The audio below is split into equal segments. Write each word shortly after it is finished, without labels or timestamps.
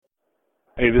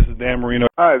Hey, this is Dan Marino.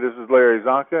 Hi, this is Larry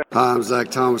Zonka. Hi, I'm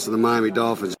Zach Thomas of the Miami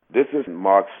Dolphins. This is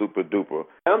Mark Super Duper.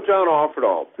 I'm John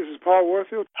Offerdahl. This is Paul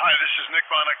Warfield. Hi, this is Nick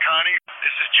Bonacani.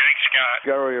 This is Jake Scott.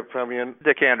 Gary Premian.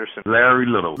 Dick Anderson. Larry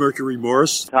Little. Mercury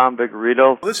Morris. Tom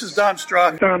Vigorito. This is Don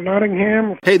Strock. Don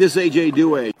Nottingham. Hey, this is AJ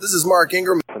Dewey. This is Mark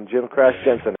Ingram. I'm Jim Crash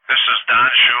Jensen. This is Don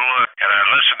Shula, and I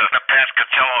listen to the Pat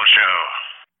Catello Show.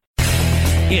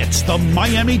 It's the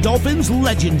Miami Dolphins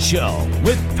Legend Show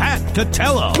with Pat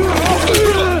Catello.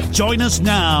 Join us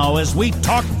now as we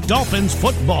talk Dolphins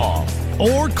football,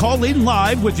 or call in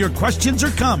live with your questions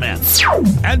or comments.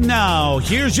 And now,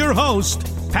 here's your host,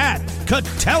 Pat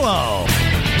Catello.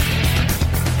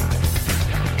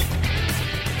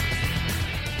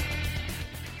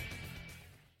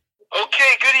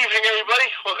 Okay, good evening, everybody.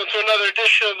 Welcome to another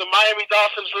edition of the Miami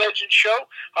Dolphins Legend Show.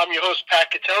 I'm your host, Pat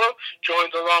Catello,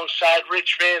 joined alongside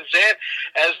Rich Van Zandt,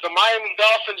 as the Miami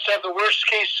Dolphins have the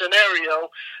worst-case scenario,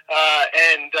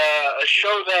 and a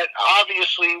show that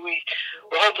obviously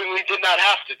we're hoping we did not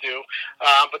have to do,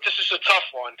 but this is a tough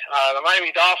one. The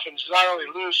Miami Dolphins not only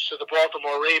lose to the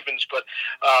Baltimore Ravens, but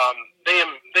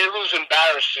they lose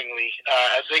embarrassingly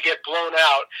as they get blown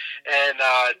out and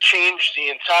change the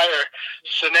entire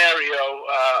scenario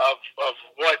of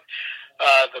what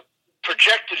the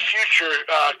projected future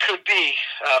could be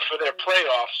for their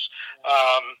playoffs.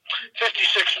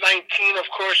 56-19, of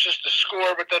course, is the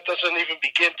score, but that doesn't even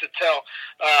begin to tell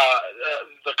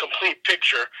the complete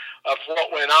picture of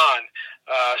what went on.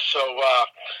 So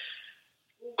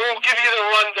we'll give you the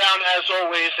rundown as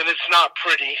always, and it's not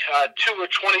pretty. 2 of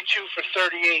 22 for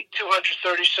 38,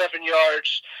 237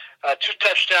 yards, 2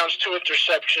 touchdowns, 2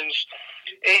 interceptions.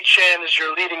 H.N. is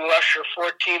your leading rusher,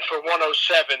 14 for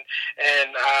 107, and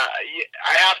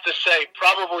I have to say,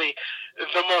 probably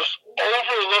the most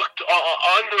overlooked,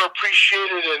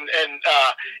 underappreciated, and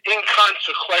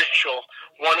inconsequential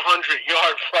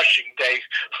 100-yard rushing day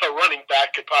a running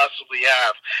back could possibly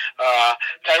have.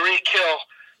 Tyreek Hill,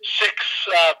 6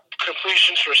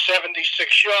 completions for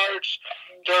 76 yards.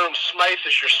 Durham Smythe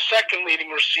is your second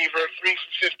leading receiver, 3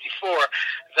 for 54.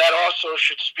 That also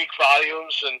should speak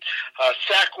volumes. And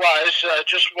sack-wise,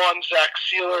 just one, Zach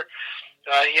Sealer.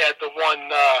 He had the one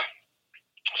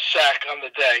sack on the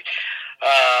day.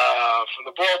 From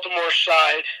the Baltimore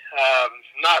side,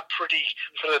 not pretty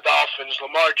for the Dolphins.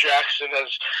 Lamar Jackson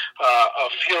has a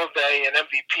field day, an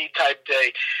MVP-type day.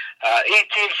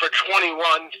 18 for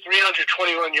 21,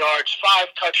 321 yards, 5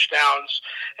 touchdowns,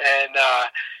 and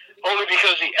only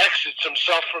because he exits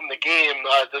himself from the game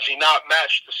does he not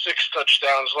match the 6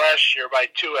 touchdowns last year by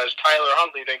 2, as Tyler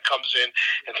Huntley then comes in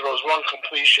and throws 1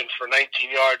 completion for 19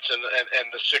 yards and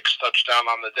the 6th touchdown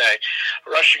on the day.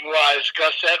 Rushing-wise,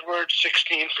 Gus Edwards,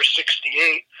 16 for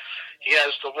 68. He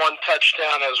has the 1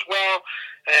 touchdown as well.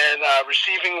 And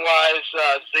receiving-wise,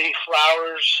 Zay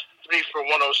Flowers, 3 for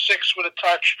 106 with a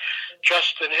touch.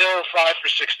 Justin Hill, 5 for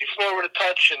 64 with a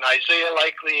touch. And Isaiah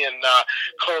Likely and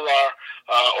Kolar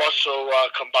also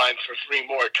combined for 3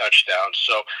 more touchdowns.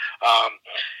 So,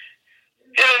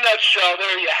 in a nutshell,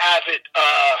 there you have it.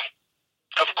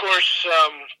 Of course,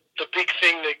 the big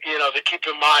thing that to keep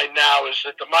in mind now is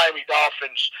that the Miami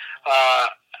Dolphins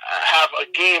have a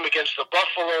game against the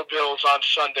Buffalo Bills on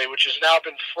Sunday, which has now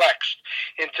been flexed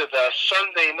into the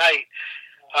Sunday night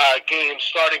game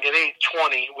starting at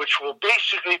 8:20, which will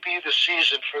basically be the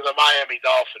season for the Miami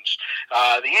Dolphins.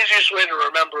 The easiest way to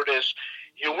remember it is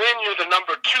you win, you're the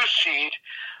number 2 seed.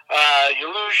 You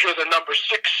lose, you're the number 6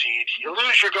 seed. You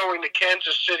lose, you're going to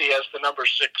Kansas City as the number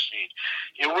 6 seed.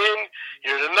 You win,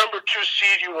 you're the number 2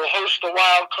 seed. You will host the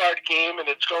wild card game, and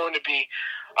it's going to be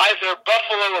either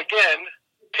Buffalo again,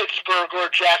 Pittsburgh, or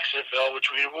Jacksonville, which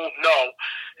we won't know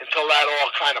until that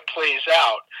all kind of plays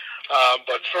out.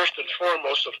 But first and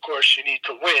foremost, of course, you need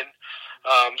to win.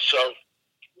 So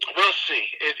we'll see.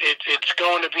 It's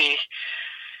going to be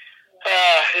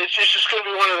it's just going to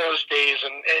be one of those days.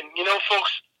 And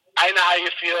folks, I know how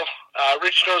you feel.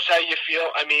 Rich knows how you feel.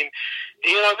 I mean,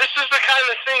 this is the kind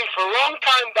of thing for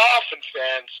longtime Dolphin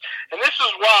fans. And this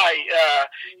is why,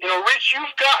 Rich,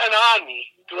 you've gotten on me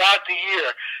throughout the year.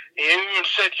 You even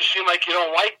said you seem like you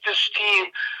don't like this team.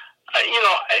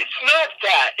 It's not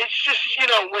that. It's just,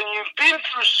 when you've been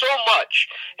through so much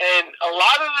and a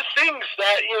lot of the things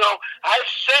that, I've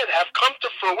said have come to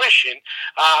fruition,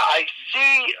 I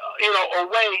see, a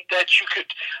way that you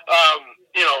could,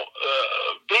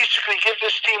 basically give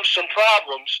this team some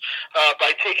problems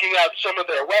by taking out some of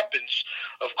their weapons,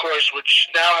 of course, which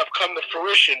now have come to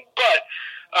fruition. But,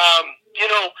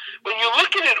 when you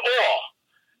look at it all,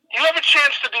 you have a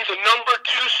chance to be the number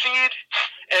 2 seed,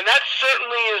 and that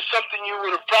certainly is something you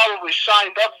would have probably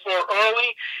signed up for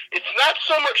early. It's not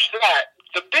so much that.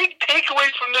 the big takeaway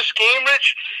from this game,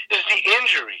 Rich, is the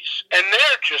injuries, and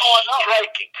they're just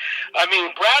striking. I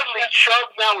mean, Bradley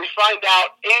Chubb, now we find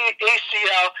out,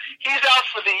 ACL, he's out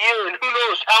for the year, and who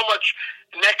knows how much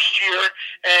next year.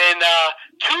 And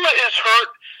Tua is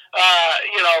hurt,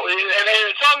 and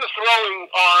it's on the throwing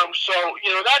arm, so,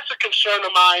 that's a concern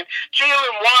of mine.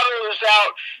 Jalen Waddle is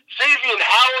out. Xavier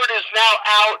Howard is now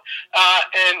out,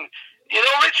 and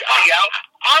Rich,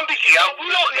 we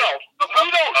don't know.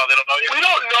 We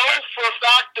don't know for a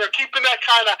fact. They're keeping that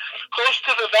kind of close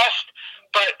to the vest.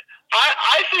 But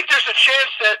I think there's a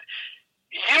chance that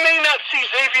you may not see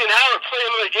Xavier Howard play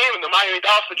another game in the Miami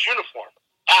Dolphins uniform.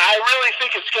 I really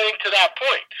think it's getting to that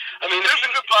point. I mean, there's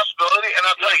a good possibility, and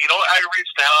I'll tell you, it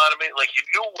aggravates the hell out of me. Like, you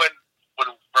knew when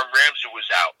Ramsey was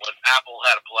out, when Apple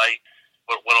had to play,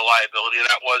 what a liability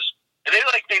that was, and they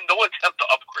made no attempt to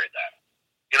upgrade that.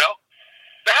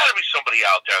 There had to be somebody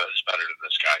out there that's better than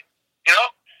this guy.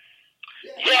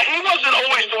 Yeah, he wasn't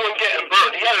always the one getting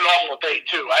burned. He had an awful day,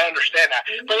 too. I understand that.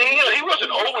 But, he wasn't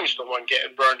always the one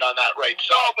getting burned on that right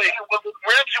side. No, but when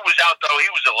Ramsey was out, though, he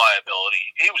was a liability.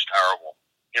 He was terrible.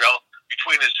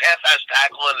 Between his half-ass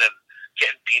tackling and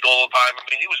getting beat all the time, I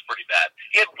mean, he was pretty bad.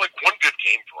 He had, one good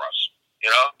game for us,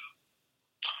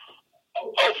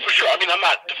 Oh, for sure. I mean, I'm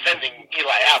not defending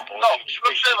Eli Apple. No, I'm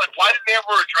saying, why didn't they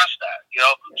ever address that?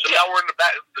 So now we're in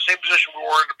the same position we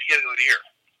were in the beginning of the year.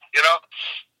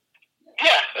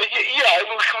 Yeah. I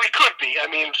mean, we could be. I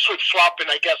mean,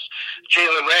 swapping, I guess,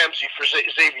 Jalen Ramsey for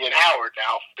Xavier Howard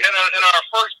now. And in our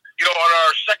first, on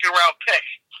our second round pick,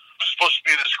 was supposed to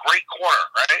be this great corner,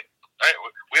 right?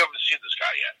 We haven't seen this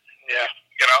guy yet. Yeah.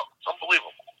 It's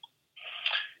unbelievable.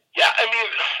 Yeah, I mean,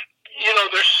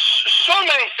 there's so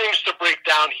many things to break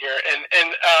down here, and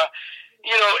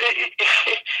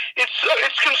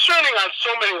it's concerning on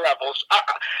so many levels.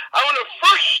 I want to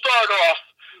first start off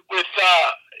with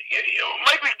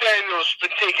Mike McDaniel's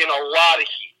been taking a lot of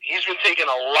heat. He's been taking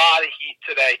a lot of heat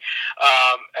today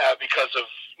because of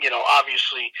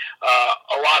obviously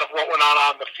a lot of what went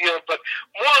on the field, but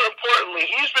more importantly,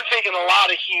 he's been taking a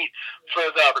lot of heat for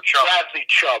the Bradley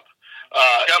Chubb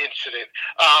incident.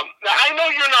 Now, I know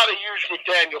you're not a huge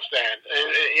McDaniel fan.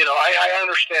 I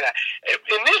understand that.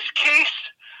 In this case,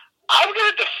 I'm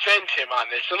going to defend him on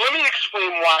this, and let me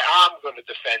explain why I'm going to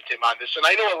defend him on this. And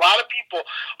I know a lot of people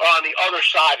are on the other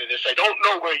side of this. I don't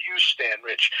know where you stand,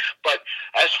 Rich, but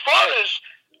as far as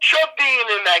Chubb being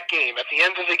in that game, at the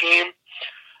end of the game,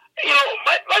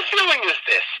 my feeling is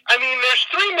this. I mean, there's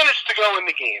 3 minutes to go in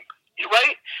the game,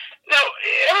 right? Now,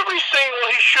 everybody's saying,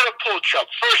 well, he should have pulled Chubb.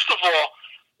 First of all,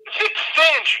 Vic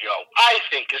Fangio, I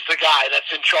think, is the guy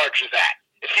that's in charge of that,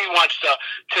 if he wants to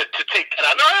take that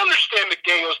out. Now, I understand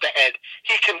McDaniel's the head.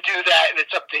 He can do that, and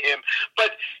it's up to him.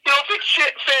 But, Vic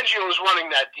Fangio is running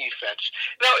that defense.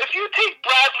 Now, if you take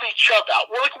Bradley Chubb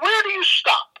out, well, where do you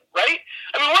stop, right?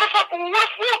 I mean, what if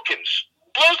Wilkins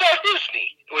blows out his knee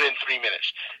within 3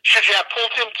 minutes? Should you have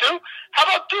pulled him too? How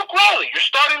about Duke Riley, your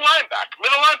starting linebacker,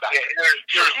 middle linebacker? Yeah,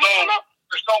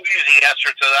 there's no easy answer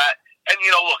to that. And,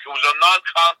 look, it was a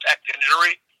non-contact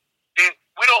injury.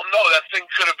 We don't know. That thing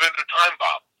could have been a time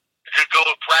bomb. It could go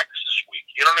to practice this week.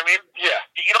 You know what I mean? Yeah.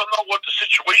 You don't know what the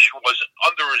situation was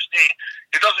under his knee.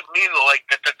 It doesn't mean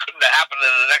that couldn't have happened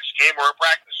in the next game or a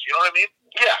practice. You know what I mean?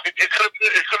 Yeah. It could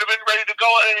have been ready to go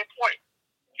at any point.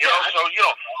 So you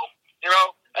don't know.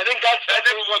 I think that's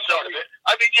one part of it.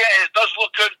 I mean, yeah, it does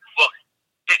look good. Look,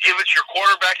 if it's your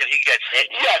quarterback and he gets hit,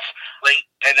 yes, late,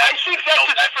 and I think that's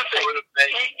a different thing.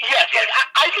 Yes,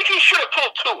 I think he should have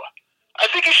pulled Tua. I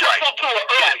think he should have pulled Tua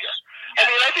earlier. Yes. I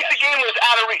mean, I think the game was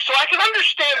out of reach. So I can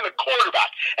understand the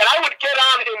quarterback, and I would get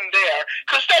on him there,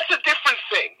 because that's a different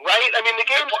thing, right? I mean, the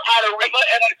game was out of reach.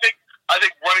 And I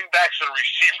think running backs and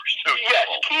receivers, too. Yes,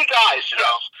 key guys.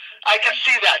 Yes. I can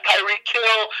see that. Tyreek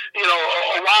Hill,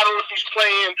 a Waddle if he's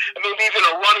playing, maybe even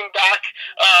a running back,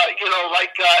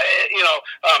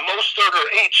 Mostert or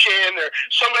H.N. or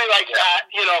somebody like that.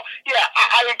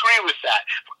 I agree with that.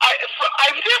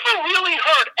 I've never really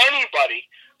heard anybody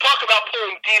talk about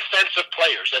pulling defensive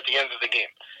players at the end of the game.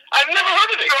 I've never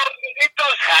heard of it. It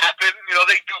does happen.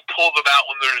 They do pull them out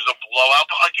when there's a blowout.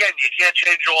 But again, you can't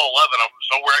change all 11 of them.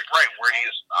 So where do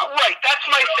you stop? Right, that's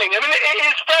my thing. I mean,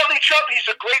 it's Bradley Chubb. He's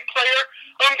a great player.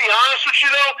 I'm going to be honest with you,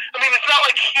 though. I mean, it's not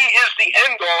like he is the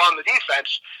end-all on the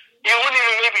defense. You wouldn't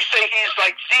even maybe say he's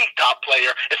like the top player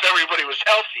if everybody was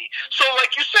healthy. So,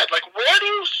 like you said, where do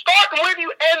you start and where do you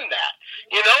end that?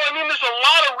 I mean, there's a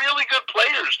lot of really good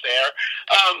players there,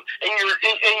 and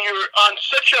you're on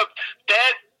such a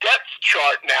bad depth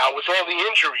chart now with all the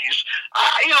injuries.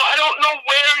 I don't know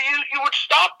where you would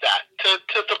stop that to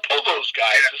pull those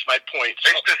guys. Is my point.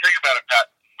 So, think about it, Pat.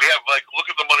 we have, like, look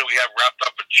at the money we have wrapped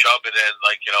up in Chubb and then,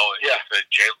 like, now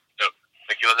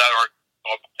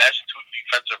our best two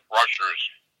defensive rushers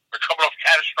are coming off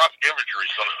catastrophic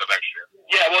injuries going into next year.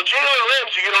 Yeah, well, Jalen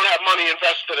Ramsey, you don't have money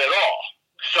invested at all.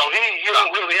 So you don't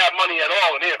really have money at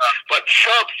all in him. But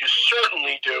Chubb, you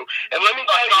certainly do. And let me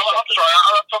tell you something. I'm sorry,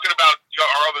 I'm talking about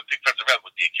our other defensive end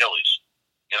with the Achilles.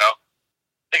 You know?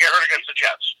 They get hurt against the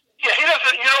Jets. Yeah, he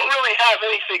doesn't. You don't really have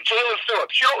anything. Jalen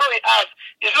Phillips, you don't really have.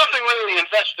 There's nothing really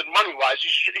invested money-wise.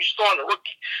 He's still on a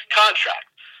rookie contract.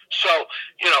 So,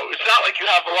 it's not like you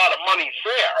have a lot of money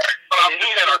there. But I'm just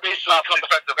saying our defensive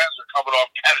ends are coming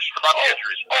off catastrophic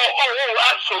injuries.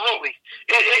 Absolutely.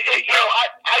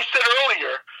 I said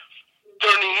earlier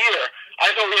during the year,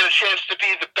 I thought we had a chance to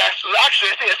be the best.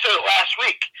 Actually, I think I said it last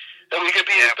week, that we could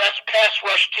be the best pass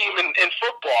rush team in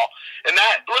football. And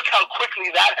look how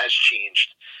quickly that has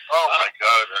changed. Oh, my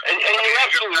God. And you're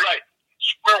absolutely right.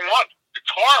 Square one.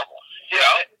 It's horrible.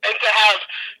 Yeah, and to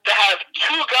have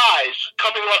two guys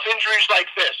coming off injuries like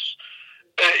this,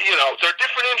 they're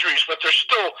different injuries, but they're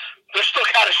still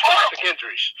catastrophic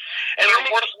injuries. And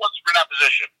they're worse ones for that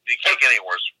position. You can't get any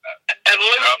worse than that. And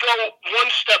let me go one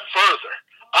step further.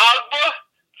 Agba,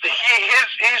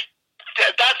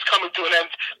 that's coming to an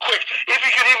end quick. If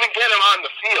you could even get him on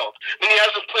the field, I mean, he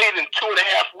hasn't played in 2.5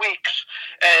 weeks,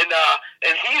 and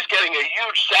he's getting a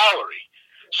huge salary.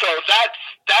 So that's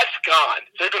gone.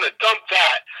 They're going to dump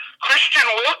that. Christian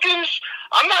Wilkins,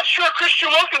 I'm not sure Christian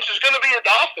Wilkins is going to be a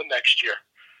Dolphin next year.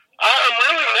 I'm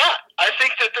really not. I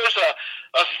think that there's a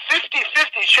 50-50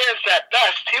 chance at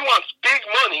best. He wants big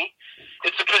money.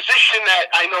 It's a position that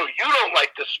I know you don't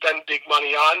like to spend big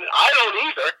money on. I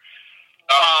don't either.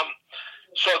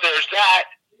 So there's that.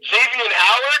 Xavier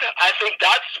Howard, I think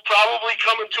that's probably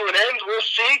coming to an end. We'll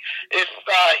see if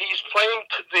he's playing,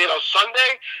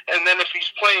 Sunday, and then if he's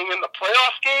playing in the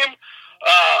playoff game.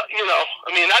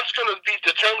 That's going to be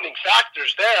determining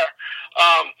factors there.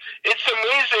 It's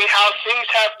amazing how things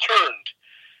have turned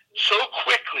so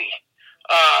quickly.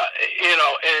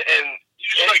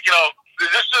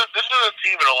 This is a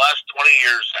team in the last 20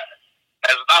 years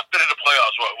has not been in the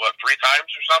playoffs, 3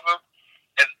 times or something?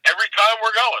 And every time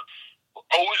we're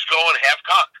always going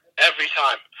half-cock. Every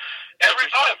time.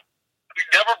 We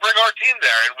never bring our team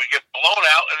there, and we get blown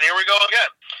out, and here we go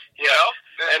again.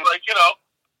 And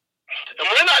and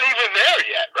we're not even there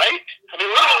yet, right? I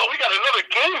mean, we got another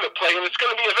game to play, and it's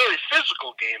going to be a very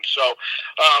physical game. So,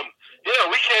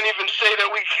 we can't even say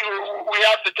that we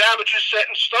have the damages set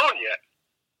in stone yet.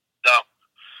 No.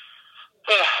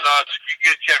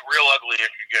 You get real ugly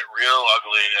if you get real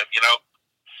ugly,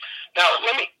 Now,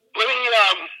 let me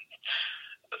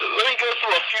go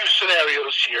through a few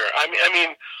scenarios here. I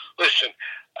mean, listen,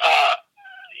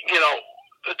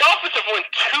 the Dolphins have won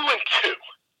 2-2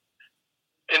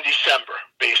 in December,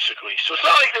 basically. So it's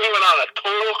not like they went on a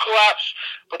total collapse,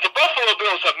 but the Buffalo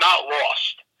Bills have not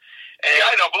lost. And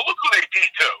I know, but look who they beat,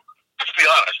 too. Let's be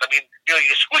honest. I mean,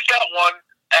 you squeaked out one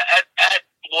at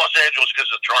Los Angeles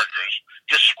because of the Chargers.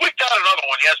 You squeaked out another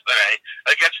one yesterday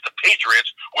against the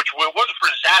Patriots, which wasn't for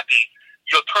Zappy,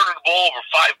 turning the ball over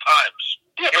 5 times.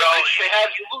 Yeah, but they had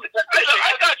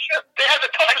the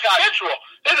toughest schedule.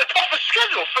 They had the toughest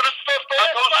schedule for the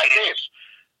last 5 games.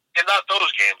 And not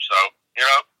those games, though.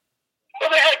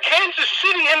 Well, they had Kansas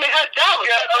City and they had Dallas.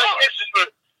 Yeah,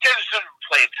 Kansas City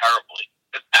playing terribly.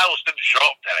 And Dallas didn't show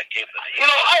up that game.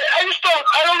 I just don't.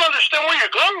 I don't understand where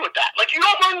you're going with that. Like, you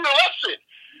don't learn your lesson.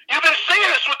 You've been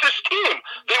saying this with this team.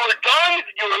 They were done.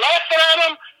 You were laughing at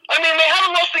them. I mean, they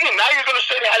haven't lost the game. Now you're going to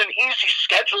say they had an easy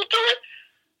schedule to it?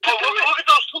 Well, look at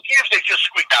those 2 games they just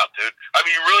squeaked out, dude. I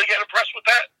mean, you really get impressed with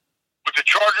that? With the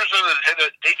Chargers and the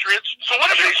Patriots? So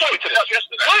what is your point to this?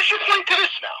 What is your point to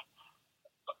this now?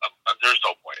 There's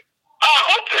no point. I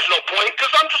hope there's no point,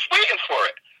 because I'm just waiting for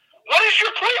it. What is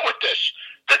your point with this?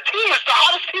 The team is the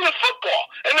hottest team in football,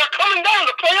 and they're coming down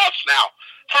to playoffs now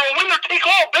for a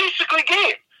winner-take-all, basically,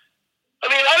 game.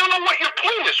 I mean, I don't know what your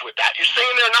point is with that. You're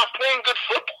saying they're not playing good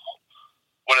football.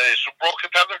 What, are they a Super Bowl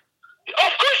contender?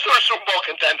 Of course they're a Super Bowl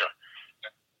contender.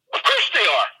 Of course they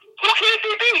are. Who can't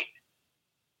they beat?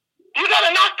 You got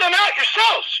to knock them out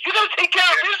yourselves. You got to take care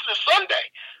of business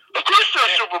Sunday. Of course they're a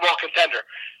Super Bowl contender.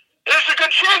 There's a good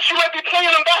chance you might be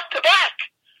playing them back-to-back.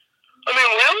 I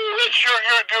mean, really, Rich?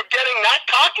 You're getting that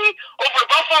cocky over the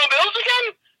Buffalo Bills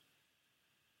again?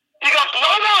 You got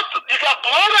blown out. You got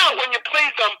blown out when you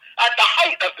played them at the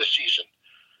height of the season.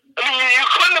 I mean, you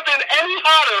couldn't have been any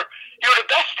hotter. You're the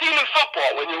best team in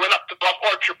football when you went up to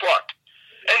Orchard Park,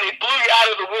 and they blew you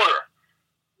out of the water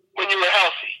when you were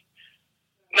healthy.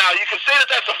 Now, you can say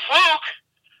that that's a fluke,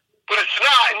 but it's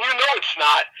not, and you know it's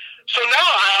not. So now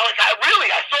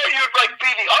I thought you'd like be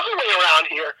the other way around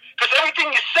here, because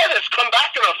everything you said has come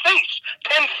back in our face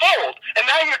tenfold, and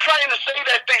now you're trying to say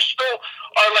that they still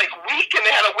are like weak and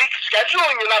they had a weak schedule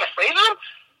and you're not afraid of them.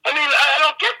 I mean, I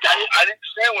don't get that. I didn't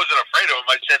say I wasn't afraid of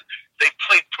them. I said they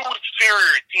played two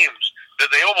inferior teams that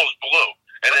they almost blew,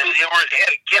 and then they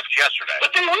had a gift yesterday.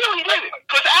 But they really didn't,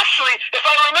 because actually, if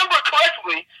I remember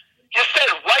correctly, you said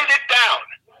write it down.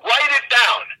 Write it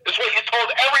down is what you told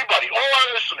everybody, all our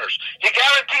listeners. You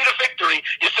guaranteed a victory.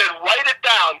 You said write it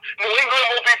down. New England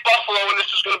will beat Buffalo, and this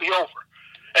is going to be over.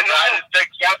 And I didn't think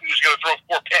Captain was going to throw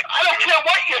 4 picks. I don't care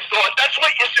what you thought. That's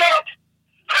what you said.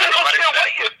 I don't care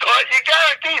what you thought. You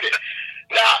guaranteed it.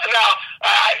 Now,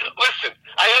 listen,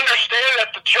 I understand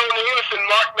that the Joe Namath and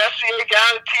Mark Messier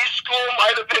guarantee school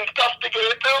might have been tough to get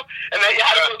into, and that you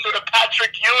had to go to the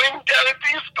Patrick Ewing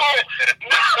guarantee school.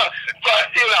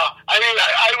 But,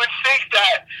 I would think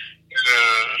that,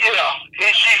 she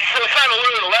kind of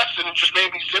learned a lesson and just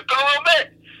maybe zip it a little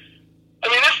bit.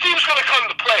 I mean, this team's going to come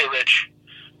to play, Rich.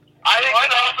 I think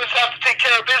the Dolphins have to take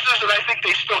care of business, and I think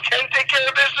they still can take care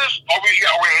of business. Are we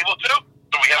able to?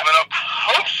 Do we have enough?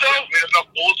 Hope so. We have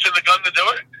enough bullets in the gun to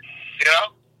do it. You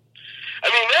know? I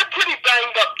mean, they're pretty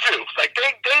banged up too. Like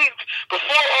they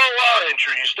before all our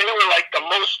injuries, they were like the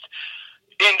most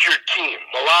injured team.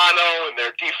 Milano and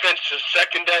their defensive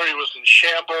secondary was in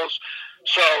shambles.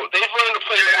 So they've learned to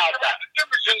play without that. The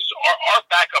difference is our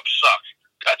backups suck.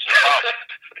 That's the problem.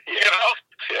 Yeah. You know?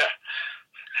 Yeah.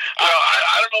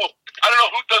 I don't know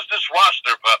who does this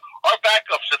roster, but our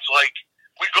backups, it's like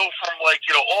we go from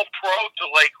all pro to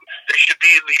they should be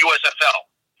in the USFL.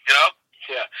 You know?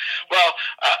 Yeah. Well,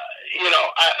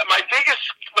 my biggest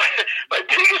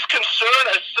concern,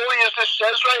 as silly as this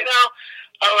says right now,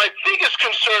 my biggest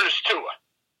concern is Tua,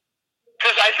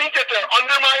 because I think that they're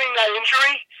undermining that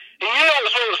injury, and you know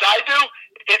as well as I do,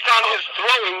 it's on his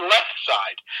throwing left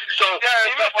side. So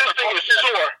even if this thing is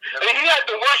sore, I mean, he had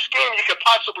the worst game you could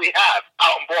possibly have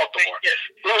out in Baltimore.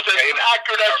 He was as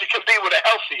accurate as he could be with a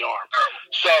healthy arm.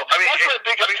 So that's my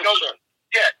biggest concern.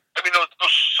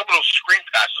 Some of those screen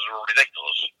passes were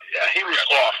ridiculous. Yeah, he was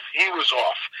off. He was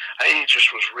off. He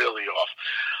just was really off.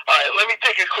 All right, let me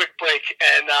take a quick break,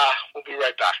 and we'll be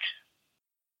right back.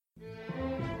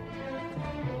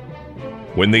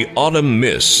 When the autumn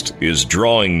mist is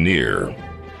drawing near,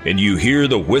 and you hear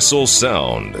the whistle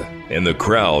sound and the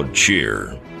crowd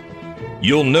cheer,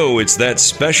 you'll know it's that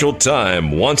special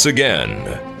time once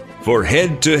again for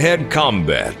head-to-head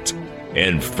combat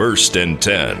and 1st and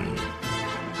 10.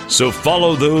 So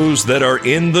follow those that are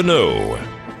in the know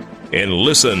and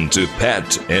listen to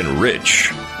Pat and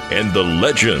Rich and the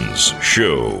Legends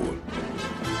Show.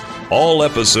 All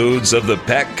episodes of the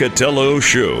Pat Catello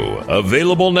Show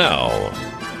available now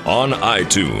on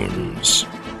iTunes.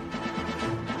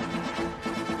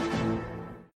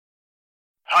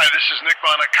 Hi, this is Nick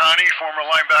Bonacani, former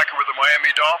linebacker with the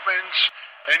Miami Dolphins,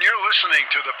 and you're listening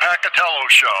to the Pat Catello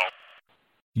Show.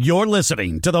 You're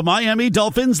listening to the Miami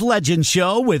Dolphins Legend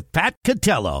Show with Pat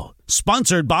Catello,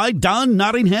 sponsored by Don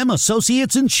Nottingham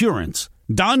Associates Insurance.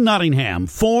 Don Nottingham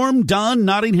formed Don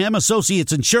Nottingham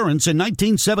Associates Insurance in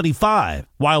 1975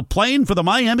 while playing for the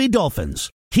Miami Dolphins.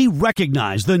 He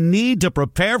recognized the need to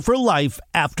prepare for life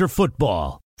after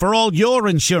football. For all your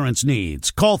insurance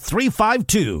needs, call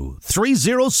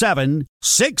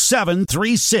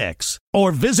 352-307-6736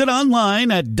 or visit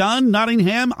online at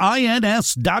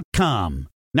donnottinghamins.com.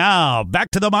 Now,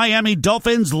 back to the Miami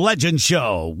Dolphins Legend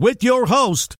Show with your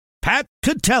host, Pat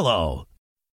Catello.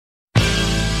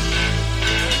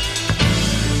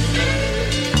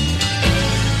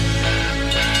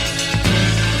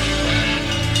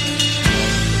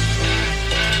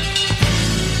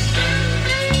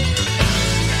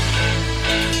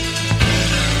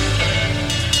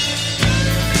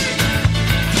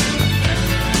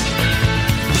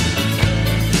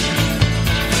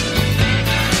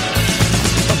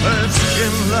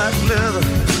 Like leather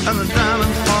and the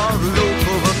diamond hard loop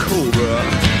of a cobra.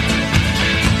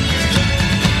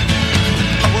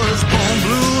 I was born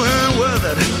blue and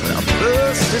weathered, I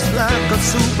burst just like a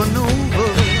supernova.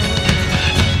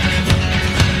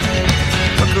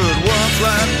 I could walk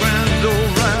like Brando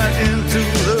right into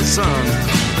the sun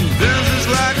and dance just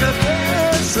like a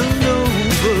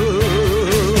Casanova.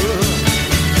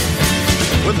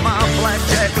 With my black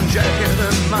jack and jacket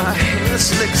and my hair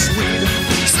slick sweet,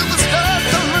 silver studs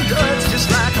on my duds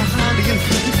just like a Honda and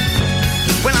Heat.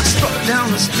 When I struck down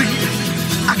the street,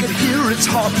 I could hear its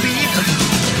heartbeat.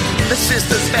 The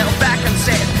sisters fell back and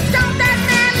said, "Don't that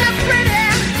man look pretty?"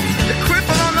 The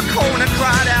cripple on the corner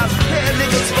cried out, "Hey,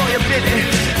 niggas for your pity."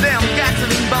 Them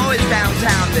gasoline boys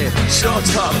downtown, they sure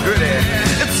talk gritty.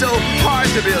 It's so hard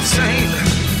to be a saint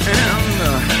in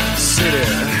the city.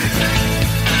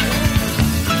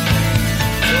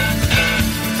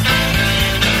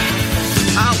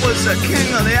 I was the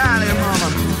king of the alley, mama.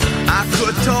 I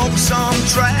could talk some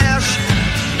trash.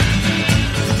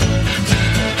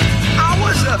 I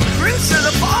was the prince of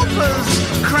the paupers,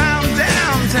 crowned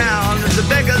downtown as the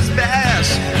beggar's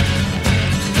bash.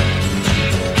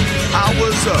 I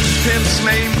was a pimp's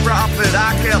main prophet.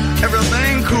 I kept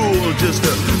everything cool, just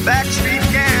a backstreet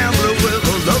gambler with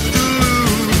a love to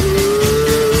lose.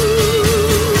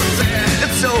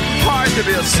 It's so hard to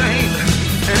be a saint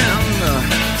in the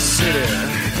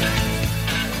city.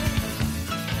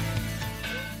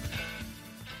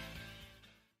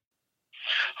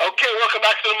 Okay, welcome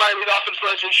back to the Miami Dolphins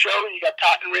Legend Show. You got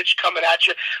Pat and Rich coming at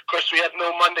you. Of course, we have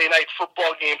no Monday night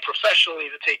football game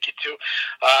professionally to take you to.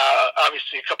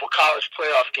 Obviously, a couple college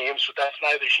playoff games, but that's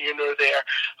neither here nor there.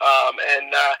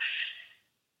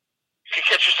 You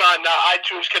can catch us on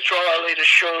iTunes, catch all our latest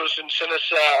shows, and send us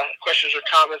questions or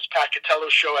comments,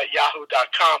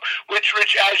 PatCatello@yahoo.com. Which,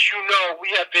 Rich, as you know, we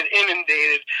have been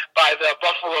inundated by the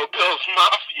Buffalo Bills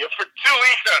Mafia for 2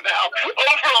 weeks now,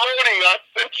 overloading us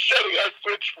and shutting our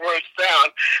switchboards down.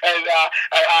 And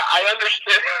I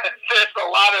understand there's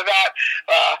a lot of that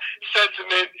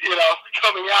sentiment,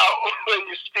 coming out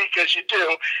when you speak as you do.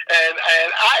 And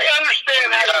I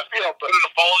understand how you feel. But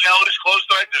the bowling alley is closed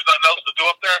tonight. There's nothing else to do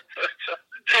up there.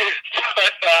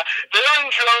 But they're in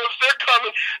droves. They're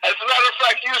coming. As a matter of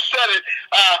fact, you said it.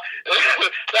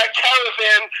 That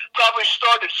caravan probably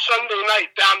started Sunday night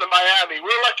down to Miami.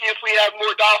 We're lucky if we have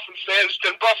more Dolphin fans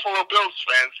than Buffalo Bills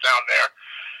fans down there.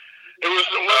 It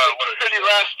wasn't pretty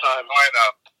last time.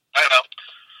 I know.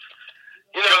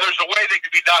 There's a way they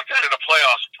could be knocked out in the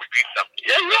playoffs if we beat them.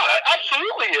 Yeah,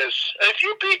 absolutely is. And if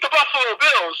you beat the Buffalo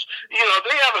Bills,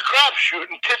 they have a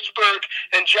crapshoot in Pittsburgh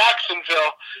and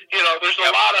Jacksonville. There's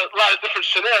a lot of different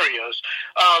scenarios.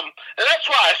 And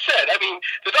that's why I said,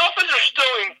 the Dolphins are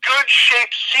still in good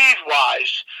shape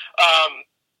seed-wise,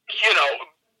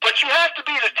 but you have to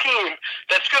be the team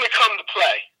that's going to come to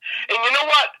play. And you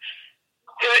know what?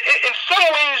 In some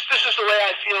ways, this is the way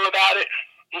I feel about it.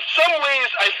 In some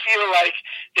ways, I feel like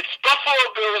it's Buffalo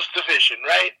Bills' division,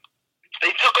 right?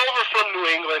 They took over from New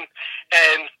England,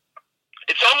 and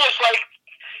it's almost like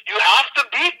you have to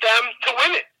beat them to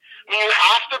win it. You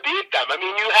have to beat them.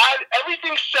 You had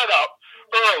everything set up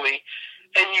early,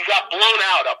 and you got blown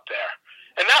out up there.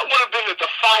 And that would have been a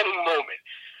defining moment.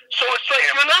 So it's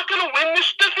like you're not going to win this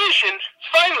division,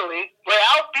 finally,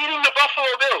 without beating the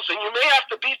Buffalo Bills, and you may have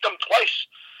to beat them twice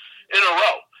in a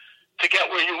row to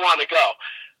get where you want to go.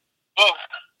 Well,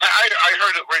 I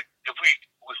heard it. Right, if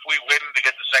we win to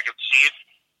get the second seed,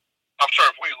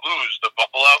 if we lose the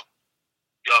Buffalo,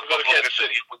 go to Kansas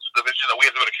City. What's the division that we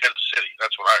have to go to Kansas City?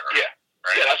 That's what I heard. Yeah,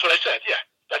 right? Yeah, that's what I said. Yeah,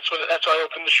 that's how I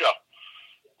opened the show.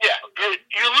 Yeah,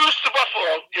 you lose to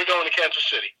Buffalo, you're going to Kansas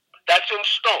City. That's in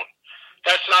stone.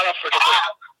 That's not up for debate.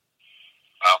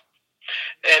 Wow.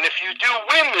 And if you do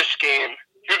win this game,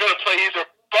 you're going to play either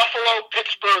Buffalo,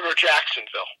 Pittsburgh, or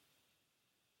Jacksonville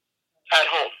at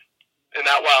home in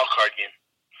that wild card game.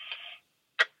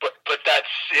 But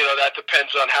that's, that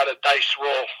depends on how the dice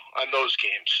roll on those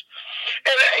games.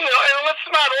 And, and let's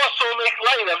not also make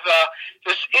light of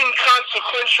this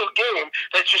inconsequential game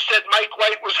that you said Mike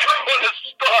White was going to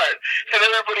start and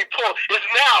everybody pulled, is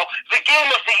now the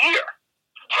game of the year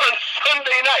on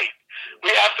Sunday night.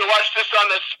 We have to watch this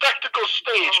on the spectacle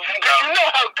stage because you know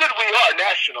how good we are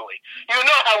nationally. You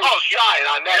know how we shine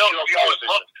on national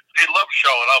television. They love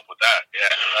showing up with that.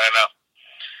 Yeah, I know.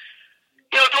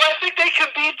 Do I think they can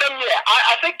beat them? Yeah,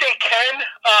 I think they can.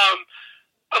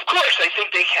 Of course, I think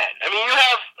they can. You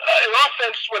have an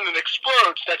offense when it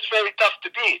explodes that's very tough to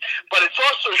beat, but it's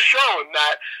also shown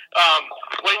that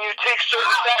when you take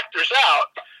certain factors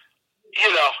out,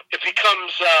 it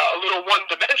becomes a little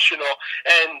one-dimensional,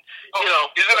 and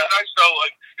isn't it nice though?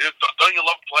 Like, don't you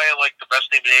love playing like the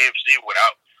best team in the AFC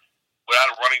without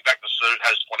a running back that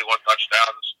has 21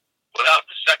 touchdowns, without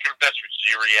the second best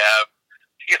receiver you have?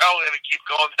 And it keeps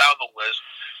going down the list.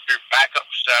 Your backup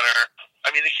center.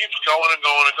 It keeps going and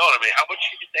going and going. How much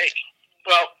can you take?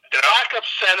 Well, the backup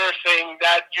center thing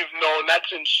that you've known,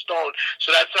 that's in stone, so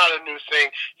that's not a new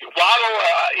thing. Waddle,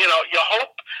 you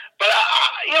hope, but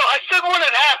I said when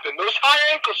it happened, those high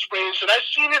ankle sprains, and I've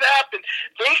seen it happen,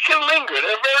 they can linger.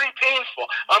 They're very painful.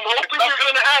 I'm hoping you're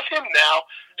going to have him now,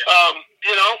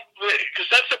 because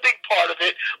that's a big part of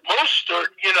it.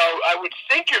 Mostert, I would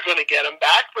think you're going to get him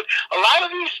back, but a lot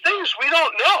of these things we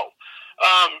don't know.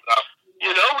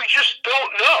 We just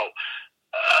don't know.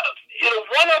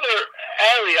 One other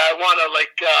area I want to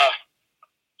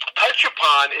touch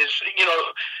upon is,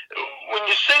 when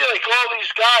you say like all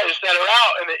these guys that are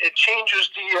out and it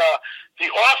changes the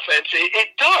offense,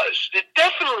 it does. It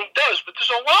definitely does. But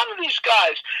there's a lot of these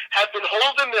guys have been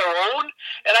holding their own,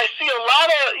 and I see a lot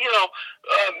of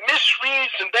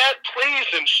misreads and bad plays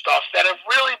and stuff that have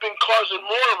really been causing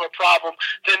more of a problem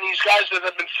than these guys that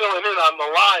have been filling in on the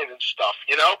line and stuff.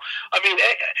 I mean,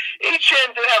 HN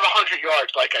did have 100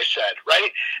 yards, like I said, right?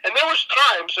 And there was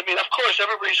times. I mean, of course,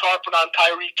 everybody's harping on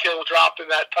Tyreek Hill dropping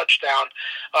that touchdown.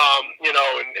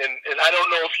 And I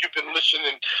don't know if you've been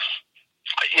listening,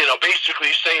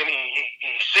 basically saying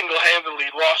he single-handedly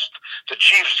lost the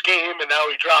Chiefs game and now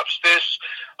he drops this.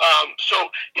 I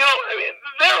mean,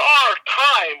 there are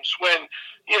times when,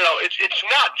 it's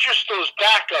not just those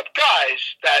backup guys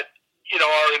that,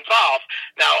 are involved.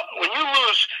 Now, when you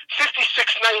lose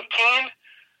 56-19,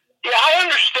 yeah, I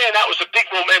understand that was a big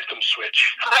momentum switch.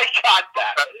 I got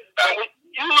that. But when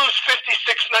you lose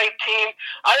 56-19,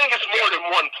 I think it's more than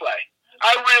one play.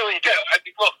 I really do. Yeah, I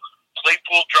think, look,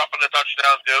 Claypool dropping the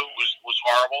touchdown too was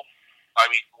horrible. I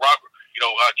mean, Robert,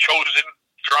 Chosen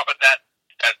dropping that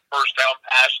first down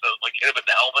pass that hit him in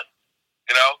the helmet.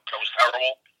 That was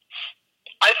terrible.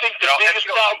 I think the biggest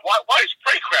problem. Why is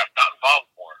Craycraft not involved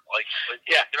more?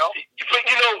 Yeah. But all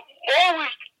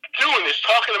we're doing is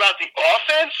talking about the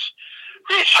offense.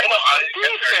 Rich, it was the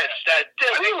defense that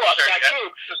we lost that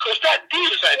game because that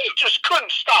defense just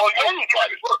couldn't stop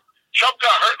anybody. Look, Chubb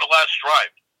got hurt in the last drive.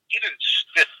 He didn't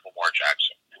sniff Lamar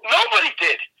Jackson. Nobody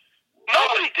did.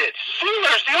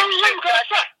 Steelers, the only one who got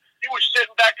sacked. He was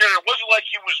sitting back there. It wasn't like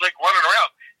he was running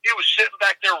around. He was sitting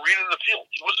back there reading the field.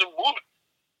 He wasn't moving.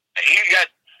 He had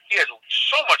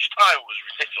so much time. It was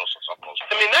ridiculous on some of those.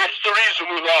 I mean, that's the reason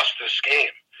we lost this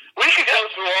game. We could go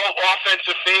through all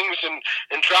offensive things and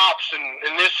drops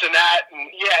and this and that, and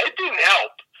yeah, it didn't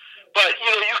help. But,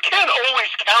 you can't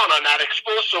always count on that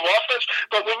explosive offense.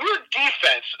 But when your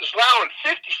defense is allowing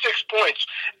 56 points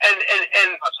and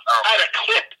at a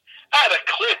clip,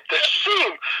 the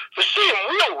same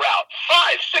wheel route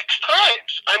 5-6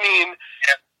 times. I mean,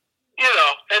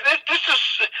 and this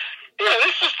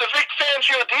is the Vic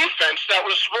Fangio defense that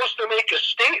was supposed to make a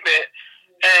statement,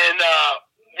 and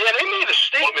they made a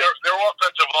statement. Well, their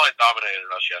offensive line dominated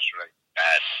us yesterday.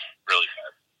 Bad, really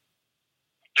bad.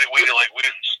 We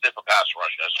didn't sniff a pass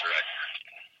rush yesterday.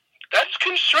 That's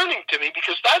concerning to me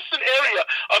because that's an area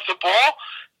of the ball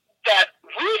that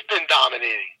we've been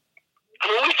dominating. I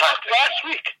mean, we talked last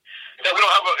week that we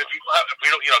don't have if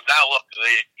we don't now look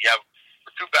you have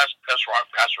the two best pass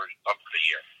rushers of the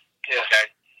year. Yeah. Okay,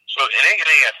 so it ain't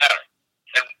gonna get better,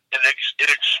 and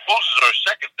it exposes our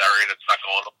secondary that's not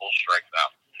going to full strength now.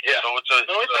 Yeah. So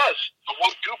it does. A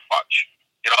 1-2 punch.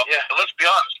 Yeah. And let's be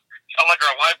honest. It's not like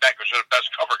our linebackers are the best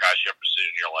cover guys you ever seen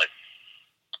in your life.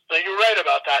 No, you're right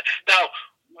about that. Now,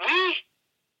 we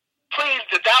played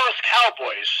the Dallas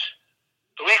Cowboys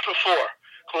the week before,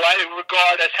 who I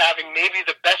regard as having maybe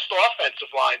the best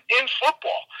offensive line in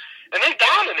football, and they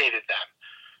dominated them.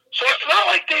 So it's not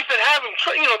like they've been having,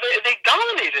 they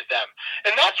dominated them.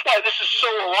 And that's why this is so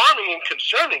alarming and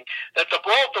concerning that the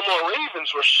Baltimore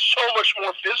Ravens were so much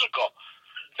more physical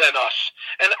than us.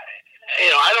 And,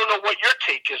 I don't know what your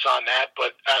take is on that,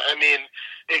 but, I mean,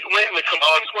 it went in the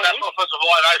complete way. That's the offensive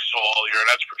line I saw all year,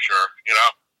 that's for sure,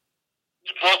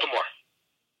 It's Baltimore.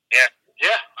 Yeah.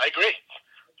 Yeah, I agree.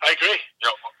 We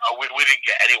didn't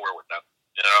get anywhere with them,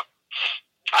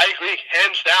 I agree.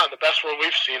 Hands down, the best one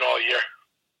we've seen all year.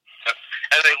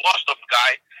 And they lost a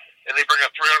guy, and they bring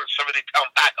a 370-pound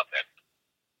backup in.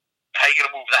 How are you going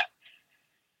to move that?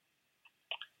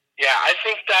 Yeah, I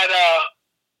think that,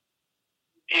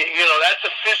 that's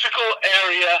a physical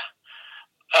area.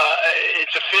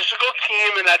 It's a physical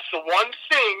team, and that's the one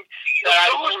thing that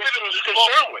I was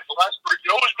concerned with. You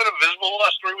know who's been invisible the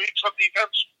last 3 weeks on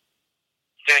defense?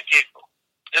 Dan Catello.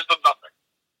 He's done nothing.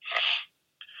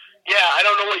 Yeah, I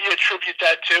don't know what you attribute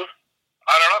that to.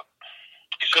 I don't know.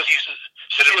 Because he's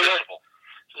invisible.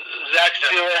 Zach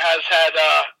Steeler has had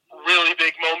really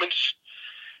big moments,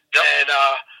 and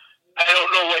I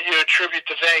don't know what you attribute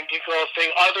the Van Ginkel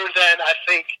thing, other than I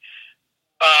think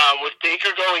with Baker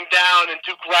going down and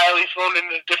Duke Riley thrown in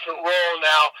a different role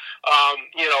now,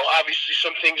 obviously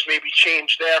some things maybe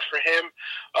changed there for him.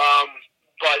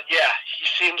 But yeah, he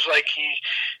seems like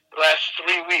the last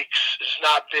 3 weeks has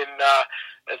not been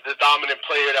the dominant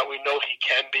player that we know he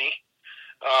can be.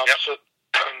 So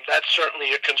that's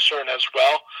certainly a concern as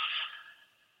well.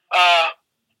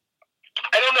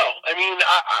 I don't know. I mean,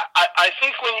 I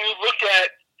think when you look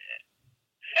at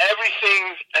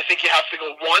everything, I think you have to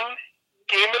go one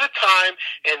game at a time,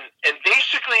 and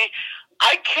basically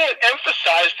I can't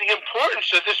emphasize the importance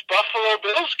of this Buffalo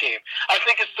Bills game. I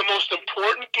think it's the most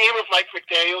important game of Mike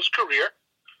McDaniel's career.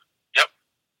 Yep.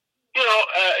 You know,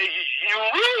 you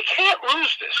really can't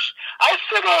lose this. I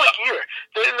said all year,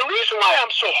 the reason why I'm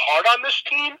so hard on this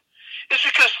team is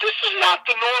because this is not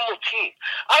the normal team.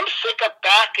 I'm sick of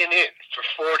backing in for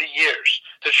 40 years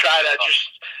to try to just,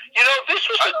 you know, this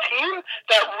was a team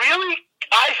that really,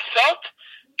 I felt,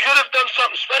 could have done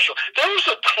something special. There was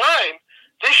a time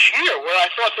this year where I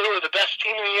thought they were the best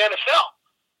team in the NFL.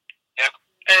 Yep.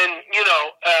 And, you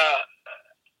know,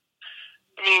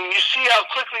 I mean, you see how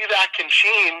quickly that can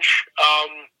change,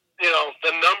 you know,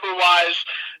 the number-wise,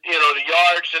 you know, the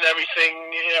yards and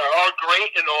everything, you know, are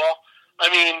great and all. I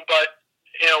mean, but,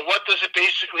 you know, what does it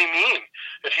basically mean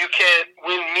if you can't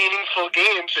win meaningful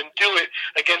games and do it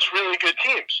against really good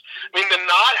teams? I mean, the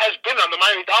nod has been on the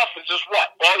Miami Dolphins is what?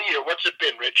 All year. What's it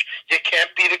been, Rich? You can't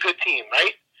beat a good team,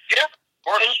 right? Yeah.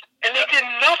 And they did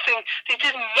nothing. They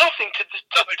did nothing to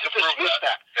dismiss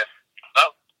that. Yeah.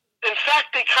 No. In fact,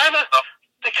 they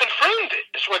they confirmed it.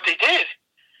 Is what they did.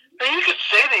 Now you could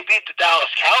say they beat the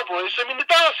Dallas Cowboys. I mean, the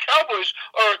Dallas Cowboys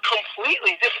are a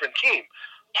completely different team,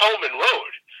 home and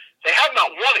road. They have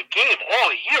not won a game all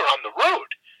year on the road.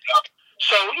 Yeah.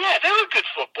 So yeah, they're a good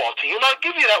football team. I'll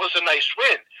give you that was a nice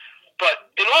win. But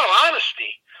in all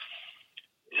honesty,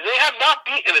 they have not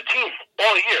beaten a team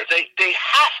all year. They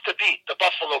have to beat the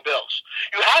Buffalo Bills.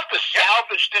 You have to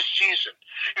salvage this season.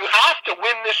 You have to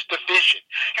win this division.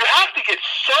 You have to get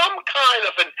some kind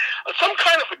of a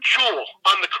jewel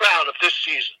on the crown of this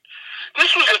season.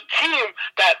 This was a team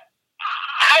that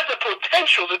had the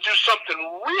potential to do something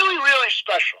really, really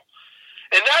special.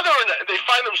 And now they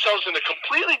find themselves in a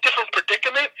completely different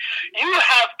predicament. You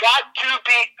have got to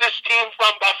beat this team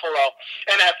from Buffalo,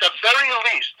 and at the very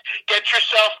least, get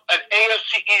yourself an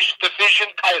AFC East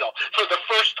division title for the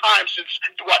first time since,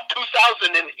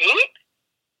 2008? Am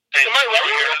I right?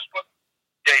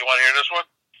 Yeah, you want to hear this one?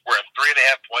 We're at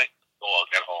 3.5 point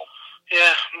dog at home.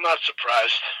 Yeah, I'm not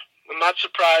surprised.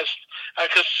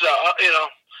 Because, you know,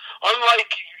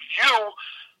 unlike you,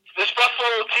 this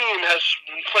Buffalo team has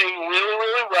been playing really,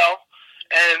 really well,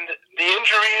 and the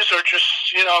injuries are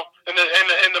just, you know, and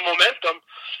the momentum.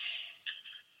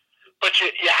 But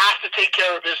you have to take care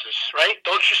of business, right?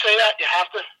 Don't you say that? You have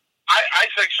to. I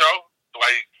think so.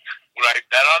 Would I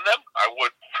bet on them? I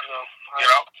would. No, you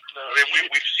know, no, I mean,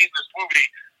 we've seen this movie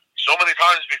so many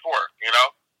times before. You know.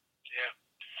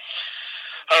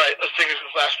 Yeah. All right, let's take a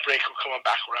last break. We'll come on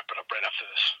back. We'll wrap it up right after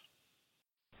this.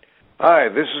 Hi,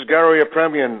 this is Gary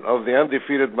Apremian of the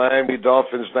undefeated Miami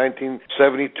Dolphins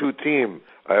 1972 team.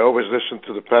 I always listen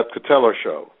to the Pat Catello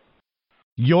Show.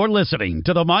 You're listening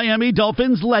to the Miami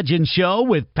Dolphins Legend Show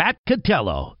with Pat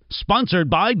Catello, sponsored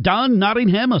by Don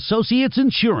Nottingham Associates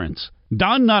Insurance.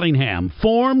 Don Nottingham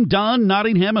formed Don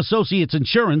Nottingham Associates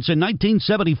Insurance in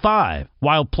 1975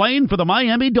 while playing for the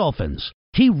Miami Dolphins.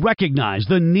 He recognized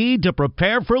the need to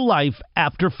prepare for life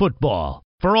after football.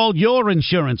 For all your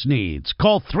insurance needs,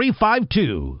 call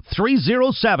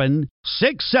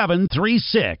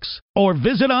 352-307-6736 or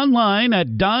visit online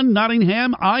at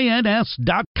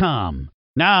donnottinghamins.com.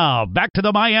 Now, back to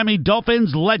the Miami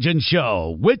Dolphins Legend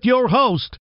Show with your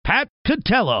host, Pat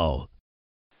Catello.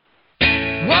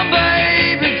 One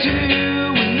baby to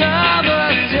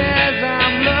another says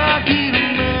I'm lucky to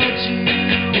meet you.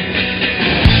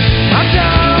 I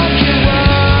don't care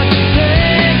what you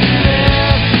think,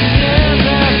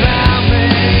 nothing about me.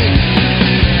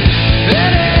 It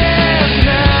is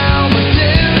now my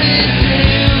duty to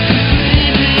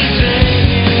completely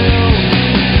drain you.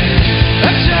 I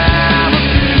travel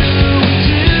through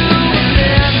to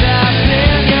end up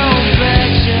in your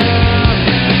affection.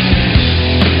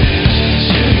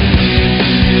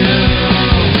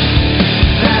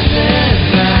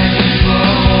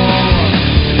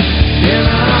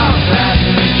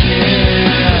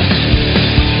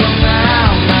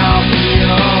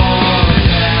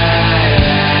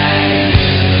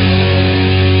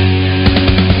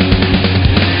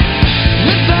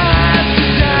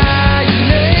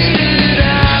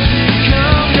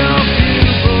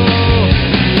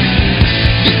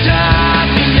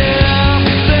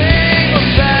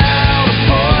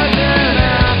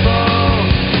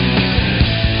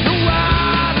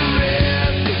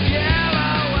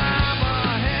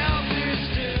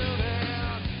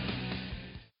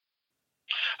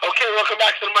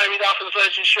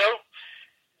 Show.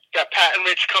 Got Pat and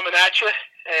Rich coming at you,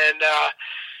 and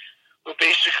we'll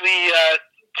basically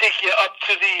take you up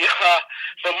to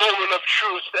the moment of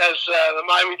truth as the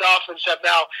Miami Dolphins have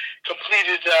now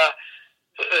completed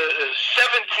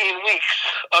 17 weeks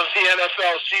of the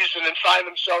NFL season and find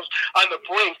themselves on the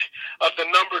brink of the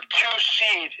number 2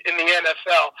 seed in the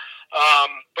NFL.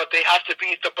 But they have to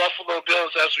beat the Buffalo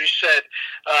Bills, as we said,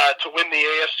 to win the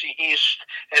AFC East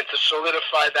and to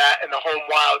solidify that in the home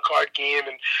wild card game.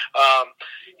 And,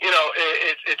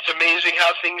 it's amazing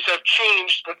how things have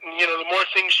changed. But, the more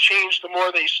things change, the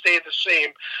more they stay the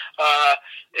same.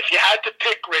 If you had to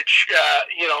pick, Rich,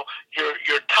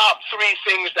 your top 3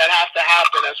 things that have to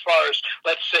happen as far as,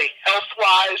 let's say,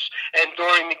 health-wise and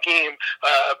during the game,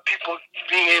 people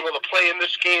being able to play in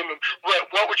this game,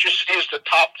 what would you say is the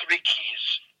top 3 keys?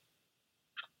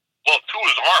 Well, 2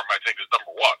 is arm, I think, is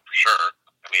number 1, for sure.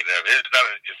 I mean, if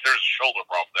there's a shoulder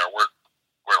problem there, we're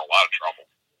in a lot of trouble.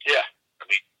 Yeah. I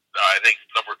mean, I think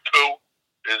number 2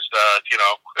 is, is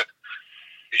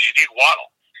you need Waddle,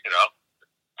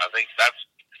 I think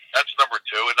that's number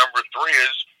 2. And number 3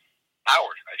 is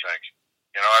Howard, I think.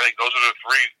 I think those are the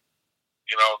 3,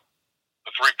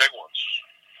 the 3 big ones.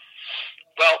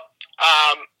 Well,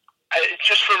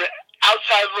 just from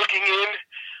outside looking in,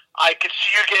 I could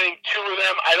see you getting 2 of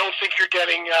them. I don't think you're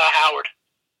getting Howard.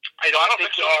 I don't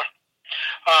think you are.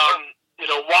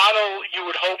 Waddle, you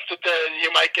would hope that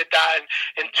you might get that,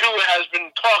 and Tua has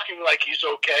been talking like he's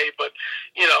okay, but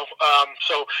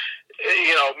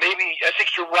maybe I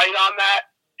think you're right on that.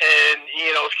 And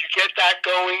if you get that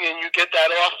going and you get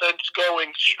that offense going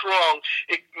strong,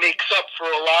 it makes up for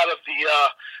a lot of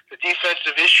the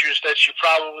defensive issues that you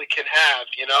probably can have.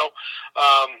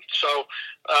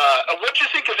 What do you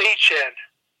think of Achane?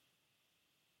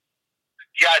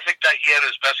 Yeah, I think that he had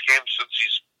his best game since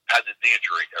he's had the knee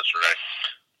injury yesterday.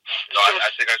 I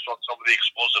think I saw some of the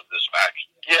explosiveness back.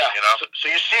 Yeah.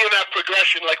 So you see in that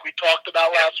progression, like we talked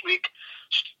about last week.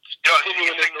 You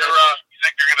think you're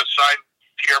going to sign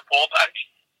Pierre Paul back?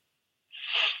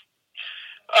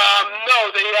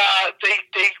 No, I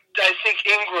think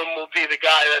Ingram will be the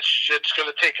guy that's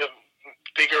going to take a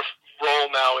bigger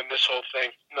role now in this whole thing.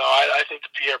 No, I think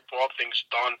the Pierre Paul thing's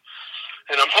done,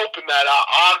 and I'm hoping that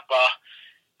Agba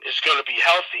is going to be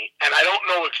healthy. And I don't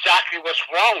know exactly what's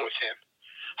wrong with him.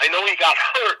 I know he got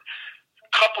hurt a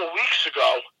couple weeks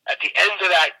ago at the end of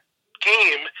that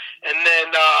game, and then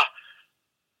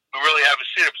we really haven't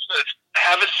seen him since.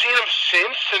 Haven't seen him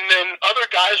since, and then other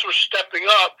guys were stepping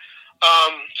up.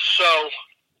 So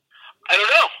I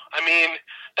don't know. I mean,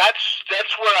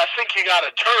 that's where I think you got to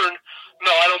turn.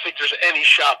 No, I don't think there's any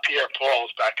shot Pierre Paul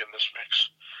is back in this mix.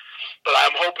 But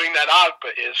I'm hoping that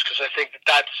Agba is, because I think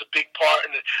that's a big part.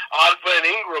 And Agba and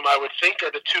Ingram, I would think,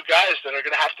 are the 2 guys that are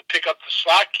going to have to pick up the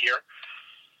slack here.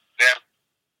 Yeah.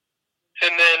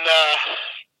 And then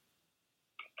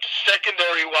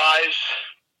secondary-wise,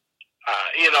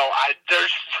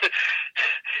 there's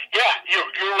yeah,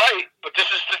 you're right. But this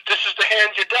is the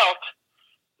hand you dealt,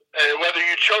 and whether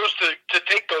you chose to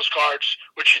take those cards,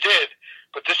 which you did,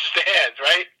 but this is the hand,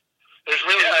 right? There's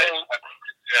really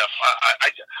Yeah,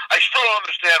 I still don't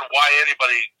understand why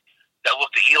anybody that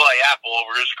looked at Eli Apple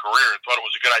over his career and thought it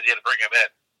was a good idea to bring him in,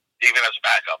 even as a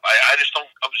backup. I just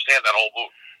don't understand that whole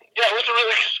move. Yeah, I wasn't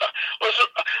really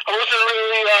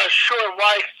sure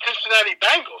why Cincinnati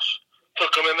Bengals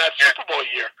took him in that Super Bowl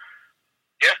year.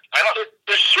 Yeah, I know.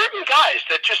 There's certain guys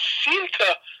that just seem to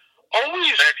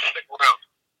always stick around.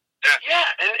 Yeah,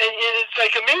 and it's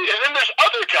like amazing. And then there's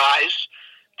other guys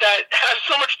that have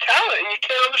so much talent, and you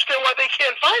can't understand why they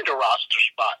can't find a roster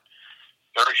spot.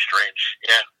 Very strange.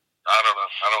 Yeah, I don't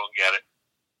know. I don't get it.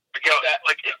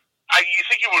 You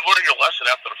think you would learn your lesson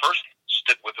after the first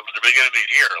stint with him at the beginning of the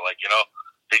year?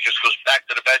 He just goes back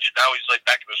to the bench, and now he's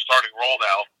back in the starting role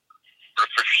now for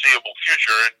the foreseeable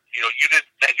future. And you didn't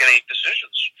make any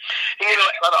decisions. And,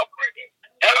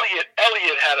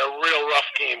 Elliott had a real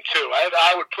rough game too.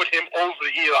 I would put him over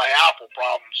the Eli Apple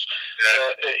problems.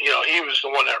 Yeah. He was the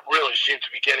one that really seemed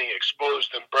to be getting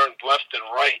exposed and burned left and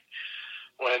right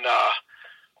when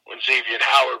Xavier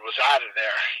Howard was out of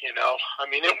there. I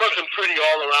mean, it wasn't pretty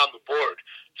all around the board.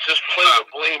 It's just plenty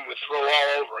of blame to throw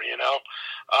all over.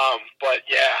 But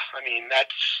yeah, I mean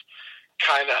that's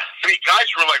kind of. Guys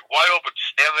were wide open,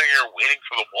 standing there waiting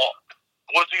for the ball.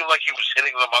 It wasn't even like he was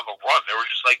hitting them on the run. They were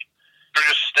just they're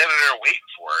just standing there waiting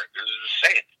for it. It was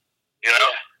insane.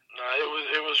 Yeah. No,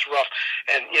 it was rough.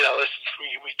 And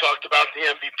we talked about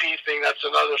the MVP thing. That's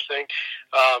another thing.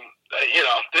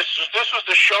 This was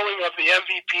the showing of the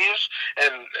MVPs,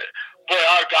 and boy,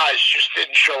 our guys just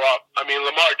didn't show up. I mean,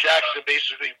 Lamar Jackson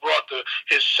basically brought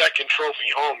his second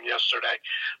trophy home yesterday,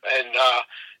 and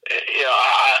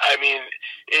I mean,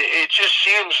 it just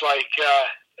seems like.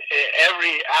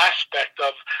 Every aspect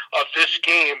of this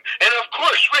game. And of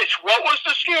course, Rich, what was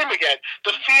this game again?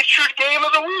 The featured game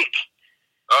of the week.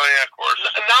 Oh yeah, of course.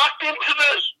 Knocked into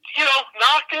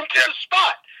the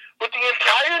spot with the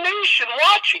entire nation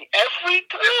watching every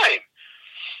time.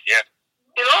 Yeah.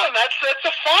 You know, and that's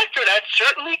a factor that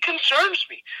certainly concerns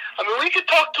me. I mean, we could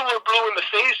talk till we're blue in the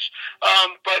face,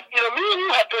 but you know, me and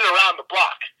you have been around the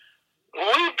block.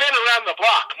 We've been around the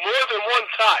block more than one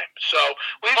time, so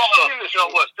we've seen this. You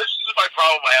know, look, this is my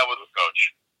problem I have with the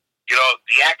coach. You know,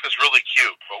 the act is really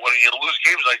cute, but when you lose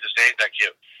games like this, they ain't that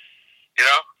cute. You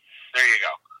know, there you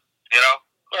go. You know,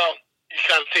 well, you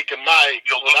kind of taking my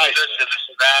you'll lose this and this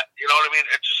and that. You know what I mean?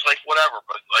 It's just like whatever,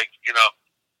 but like you know.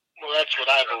 Well, that's what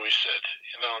I've always said.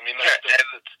 You know, I mean, that's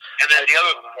and then the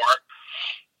other part,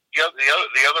 the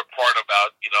other part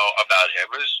about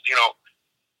him is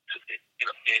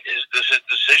his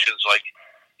decisions. Like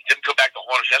he didn't come back to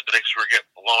haunt us yesterday because we were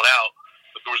getting blown out,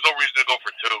 but there was no reason to go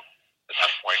for 2 at that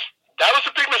point. That was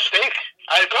a big mistake.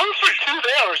 Going for 2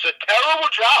 there was a terrible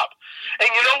job. And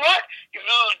you know what?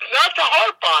 Not to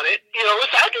harp on it, you know,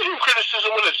 listen, I give him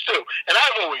criticism when it's due. And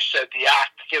I've always said the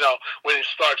act, you know, when it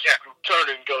starts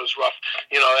turning and goes rough,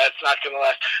 you know, that's not going to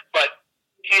last. But,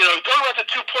 you know, talking about the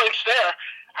 2 points there,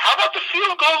 how about the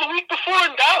field goal the week before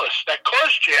in Dallas that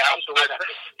caused jams?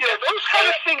 You know, those kind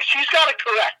of things he's got to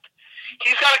correct.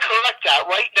 He's got to correct that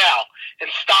right now and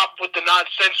stop with the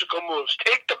nonsensical moves.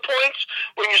 Take the points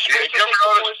when you're supposed to take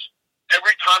the points.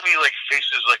 Every time he like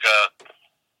faces like a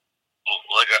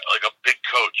big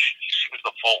coach, he seems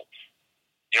to fold.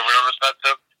 You ever notice that,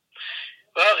 Tim?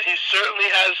 Well, he certainly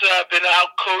has been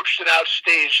out-coached and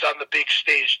outstaged on the big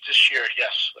stage this year.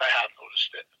 Yes, I have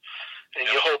noticed it. And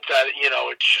you hope that, you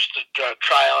know, it's just a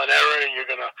trial and error and you're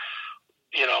going to,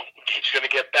 you know, he's going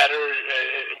to get better.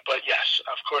 But yes,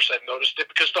 of course I've noticed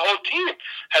it because the whole team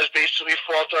has basically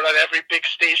faltered on every big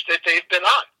stage that they've been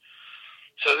on.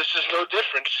 So this is no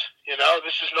different, you know,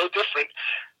 this is no different.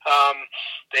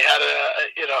 They had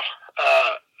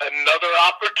another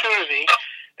opportunity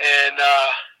and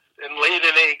laid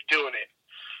an egg doing it.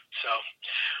 So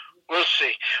we'll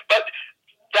see. But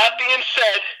that being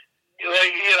said, you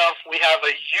know, we have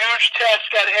a huge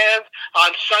task at hand on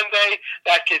Sunday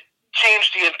that could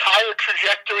change the entire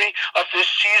trajectory of this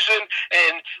season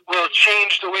and will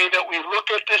change the way that we look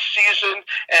at this season.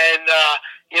 And,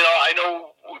 you know, I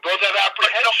know we both have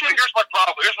apprehension. Here's my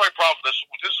problem. This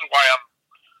is why I'm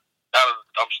out of the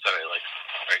dumps today. Like,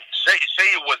 right, say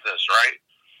you win this, right?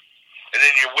 And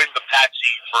then you win the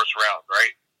Patsy first round,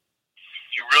 right?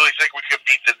 You really think we could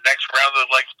beat the next round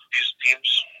of, like, these teams?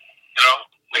 You know?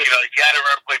 Like, you know, if you had to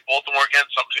ever play Baltimore again,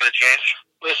 something's going to change?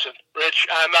 Listen, Rich,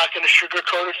 I'm not going to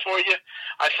sugarcoat it for you.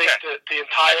 I think that the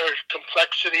entire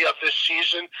complexity of this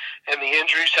season and the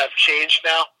injuries have changed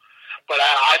now. But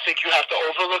I think you have to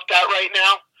overlook that right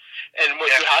now. And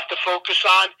what you have to focus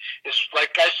on is,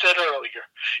 like I said earlier,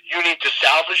 you need to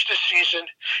salvage the season,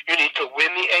 you need to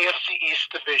win the AFC East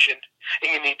division,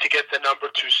 and you need to get the number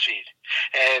 2 seed.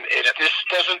 And if this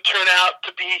doesn't turn out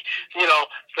to be, you know,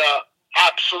 the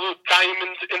absolute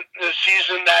diamond in the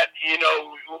season that, you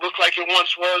know, looked like it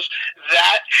once was,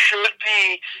 that should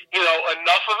be, you know,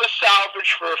 enough of a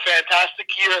salvage for a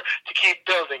fantastic year to keep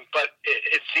building. But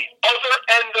it's the other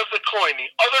end of the coin,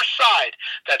 the other side,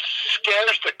 that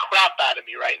scares the crap out of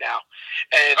me right now.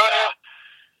 And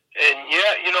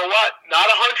yeah, you know what? Not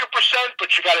 100%,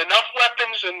 but you got enough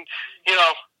weapons, and, you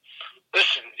know,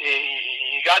 listen,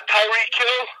 you got Tyreek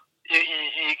Hill,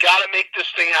 you got to make this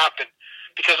thing happen.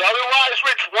 Because otherwise,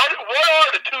 Rich, what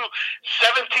are the 2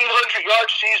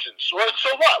 1,700-yard seasons? So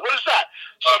what? What is that?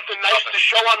 Something nice to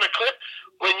show on the clip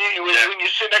when you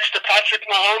sit next to Patrick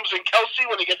Mahomes and Kelsey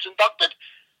when he gets inducted?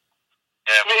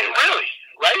 Yeah, I mean, really,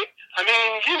 right? I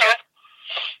mean, you know.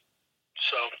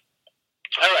 So,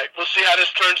 all right, we'll see how this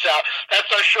turns out.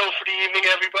 That's our show for the evening,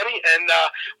 everybody, and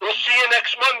we'll see you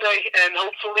next Monday, and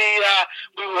hopefully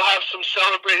we will have some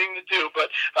celebrating to do, but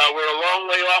we're a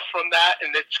long way off from that,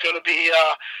 and it's going to be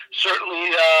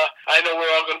certainly, I know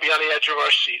we're all going to be on the edge of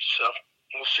our seats, so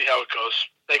we'll see how it goes.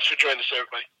 Thanks for joining us,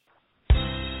 everybody.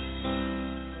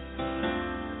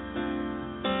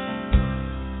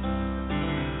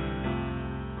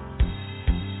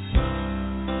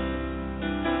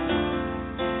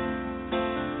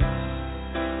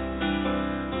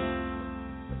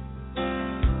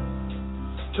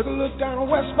 Took a look down a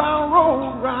westbound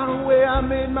road, right away I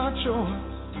made my choice.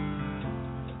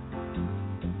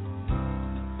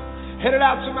 Headed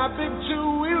out to my big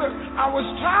 2-wheeler, I was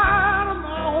tired of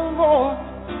my own voice.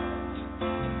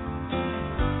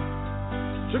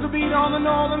 Took a beat on the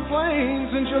northern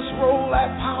plains and just rolled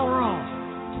that power on.